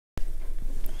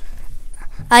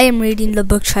I am reading the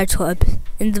book Charlotte's Web.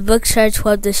 In the book Charlotte's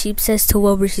Web, the sheep says to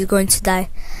Wilbur she's going to die.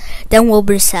 Then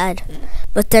Wilbur is sad.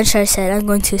 But then Charlotte said, I'm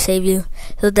going to save you.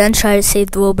 So then Charlotte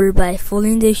saved Wilbur by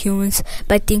fooling the humans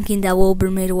by thinking that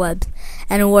Wilbur made a web.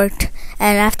 And it worked.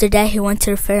 And after that, he went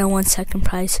to the fair and won second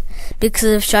prize. Because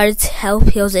of Charlotte's help,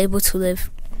 he was able to live.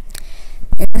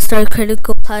 In the story,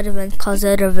 critical plot event caused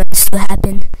other events to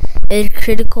happen. If a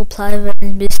critical plot event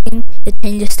is missing, it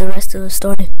changes the rest of the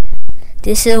story.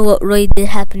 This is what really did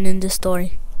happen in the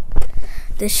story.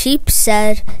 The sheep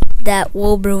said that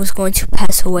Wilbur was going to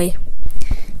pass away.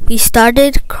 He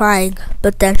started crying,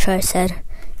 but then Charlotte said,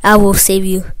 I will save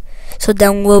you. So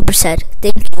then Wilbur said,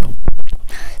 thank you.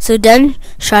 So then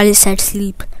Charlotte said,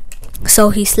 sleep.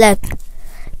 So he slept.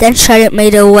 Then Charlotte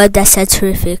made a web that said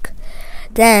terrific.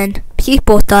 Then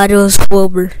people thought it was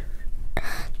Wilbur.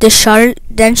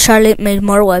 Then Charlotte made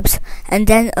more webs, and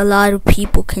then a lot of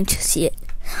people came to see it.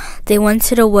 They went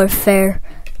to the web fair,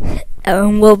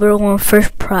 and Wilbur won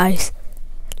first prize.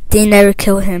 They never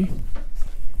killed him.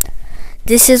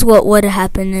 This is what would have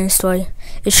happened in the story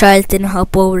if Charlotte didn't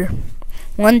help Wilbur.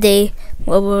 One day,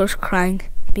 Wilbur was crying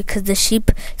because the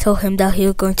sheep told him that he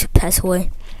was going to pass away.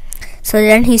 So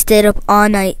then he stayed up all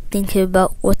night thinking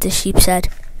about what the sheep said.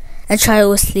 And Charlotte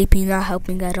was sleeping, not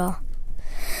helping at all.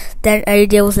 Then every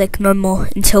day was like normal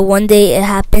until one day it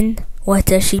happened what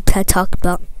the sheep had talked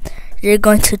about. They're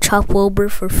going to chop Wilbur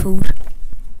for food.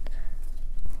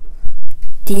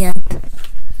 The end.